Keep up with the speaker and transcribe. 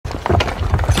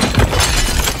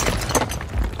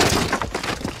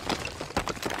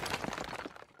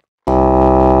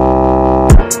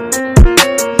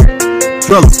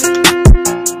Tell 'em.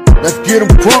 Let's get 'em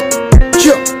crunk.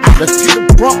 Chill. Let's get 'em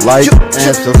crunk. Like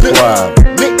and subscribe.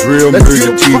 Real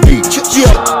Murder TV.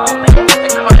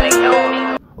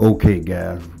 Okay,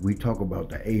 guys, we talk about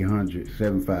the 800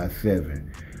 757.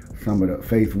 Some of the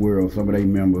Faith World, some of their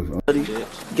members.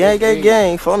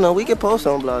 Gang. Phone them. We can post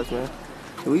on blogs, man.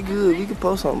 We good. We can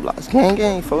post on blogs.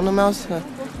 Gang. Phone them outside.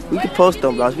 We can post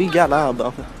on blogs. We got our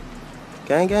bumper.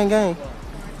 Gang. Die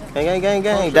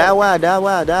why.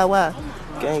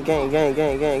 Gang.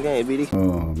 BD.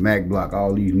 Mac Block,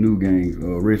 all these new gangs,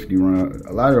 Risky Run.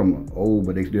 A lot of them are old,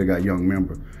 but they still got young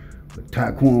members. But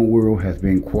Tyquanworld has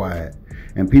been quiet.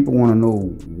 And people want to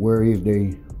know where is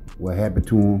they, what happened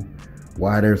to them,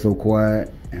 why they're so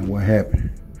quiet, and what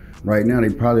happened. Right now, they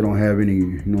probably don't have any,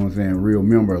 you know what I'm saying, real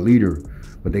member or leader,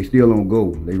 but they still don't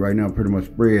go. They right now pretty much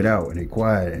spread out and they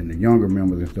quiet, and the younger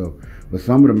members and stuff. But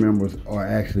some of the members are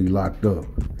actually locked up.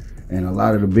 And a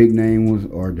lot of the big name ones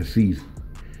are deceased.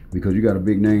 Because you got a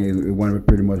big name, it wasn't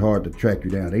pretty much hard to track you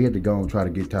down. They had to go and try to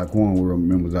get Tyquanworld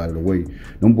members out of the way.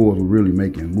 Them boys were really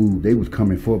making moves. They was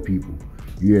coming for people.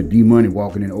 You had D-Money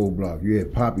walking in Old Block. You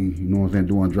had Poppy, you know what I'm saying,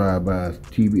 doing drive-bys.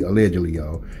 TB, allegedly,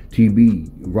 y'all. TB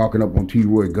rocking up on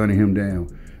T-Roy, gunning him down.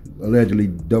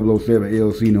 Allegedly, 007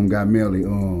 LC and them got Melly.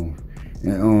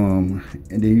 And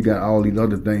then you got all these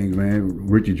other things, man.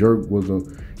 Richard Jerk was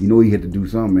you know he had to do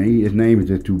something, man. His name is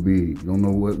just too big. Don't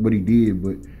know what he did,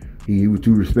 but he was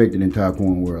too respected in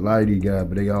Tyquanworld. A lot of these guys,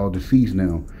 but they all deceased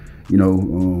now. You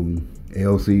know,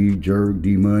 LC, Jerk,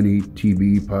 D-Money,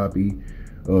 TB, Poppy.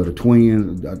 The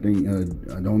twins, I think,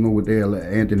 I don't know what they're,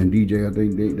 Anthony and DJ, I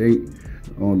think they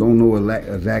don't know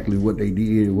exactly what they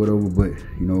did or whatever, but,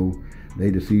 you know,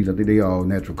 they deceased. I think they all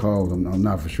natural cause. I'm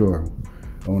not for sure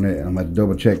on that. I'm going to have to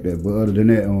double check that. But other than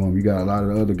that, you got a lot of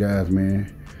the other guys,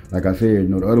 man. Like I said, you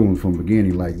know, the other ones from the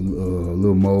beginning, like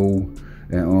Lil Mo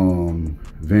and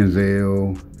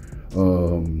Venzel,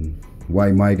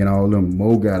 White Mike and all of them.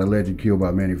 Mo got allegedly killed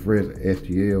by Manny Fresh,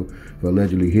 STL, for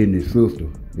allegedly hitting his sister.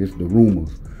 It's the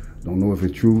rumors. Don't know if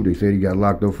it's true. They said he got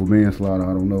locked up for manslaughter.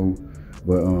 I don't know.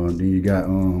 But then you got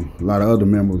a lot of other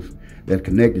members that's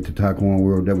connected to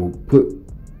Tyquanworld that will put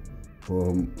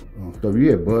stuff.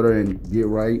 You had Butter and Get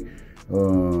Right.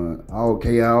 All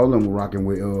of them were rocking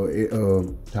with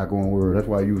Tyquanworld. That's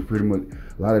why you was pretty much,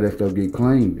 a lot of that stuff get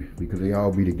claimed because they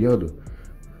all be together.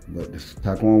 But the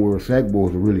Tyquanworld sack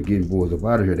boys were really getting boys up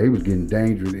out of here. They was getting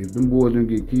dangerous. If them boys didn't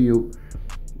get killed,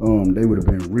 they would have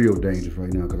been real dangerous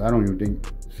right now. Because I don't even think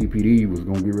CPD was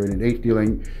gonna get ready. They still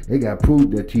ain't. They got proof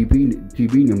that TB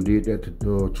and them did that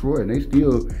to Troy, and they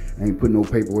still ain't put no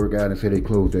paperwork out and said they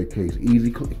closed that case.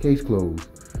 Easy case closed.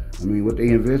 I mean, what they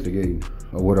investigating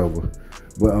or whatever.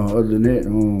 But other than that,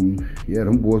 yeah,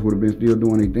 them boys would have been still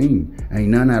doing their thing. Ain't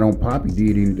none out on Poppy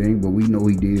did anything, but we know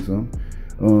he did something.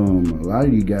 A lot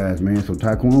of these guys, man. So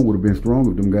Tyquan would have been strong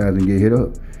if them guys didn't get hit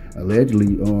up.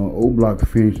 Allegedly, Old Block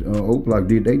finished. Old Block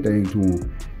did their thing to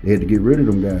them. They had to get rid of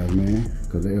them guys, man,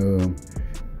 because they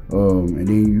and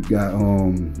then you got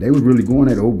they was really going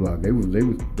at Old Block. They was.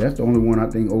 That's the only one I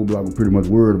think Old Block was pretty much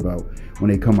worried about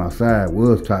when they come outside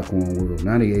was Tyquanworld.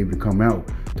 Now they able to come out.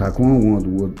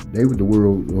 Tyquanworld they was the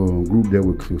world group that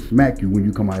would smack you when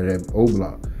you come out of that Old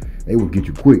Block. They would get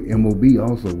you quick. MOB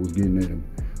also was getting at them.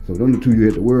 So them the two you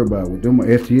had to worry about. With them,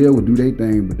 STL would do their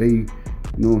thing, but they, you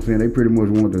know what I'm saying, they pretty much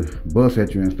want to bust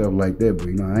at you and stuff like that. But,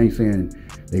 you know, I ain't saying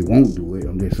they won't do it.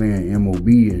 I'm just saying MOB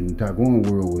and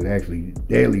Tyquanworld was actually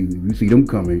deadly. If you see them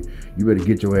coming, you better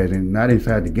get your ass in. Not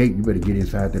inside the gate, you better get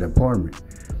inside that apartment.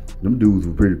 Them dudes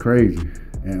were pretty crazy.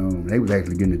 And they was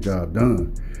actually getting the job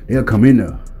done. They'll come in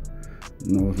there.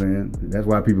 You know what I'm saying? That's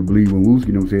why people believe when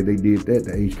Wooski them said they did that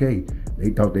to HK.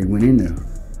 They thought they went in there.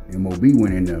 MOB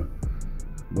went in there.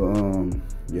 But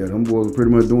yeah, them boys were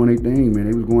pretty much doing their thing,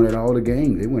 man. They was going at all the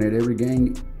gangs. They went at every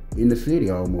gang in the city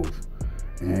almost.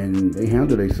 And they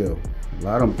handled themselves. A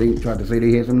lot of them tried to say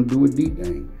they had something to do with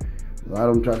D-Gang. A lot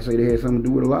of them tried to say they had something to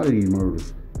do with a lot of these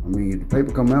murders. I mean, if the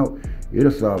paper come out,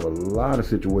 it'll solve a lot of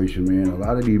situations, man. A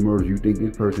lot of these murders, you think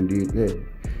this person did that,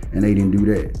 and they didn't do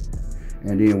that.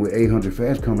 And then with 800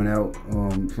 Fast coming out,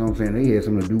 so I'm saying they had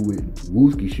something to do with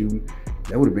Wooski shooting.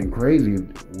 That would have been crazy if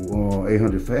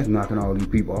 800 Fast knocking all these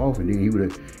people off, and then he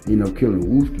would have ended up killing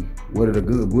Wooski. Whether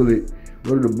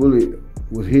the bullet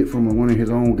was hit from one of his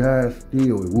own guys,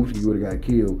 still, if Wooski would have got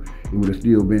killed, it would have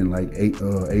still been like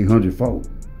 800 fault.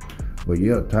 But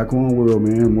yeah, Tyquanworld,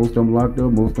 man, most of them locked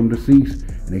up, most of them deceased,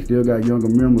 and they still got younger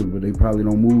members, but they probably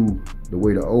don't move the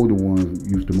way the older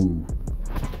ones used to move.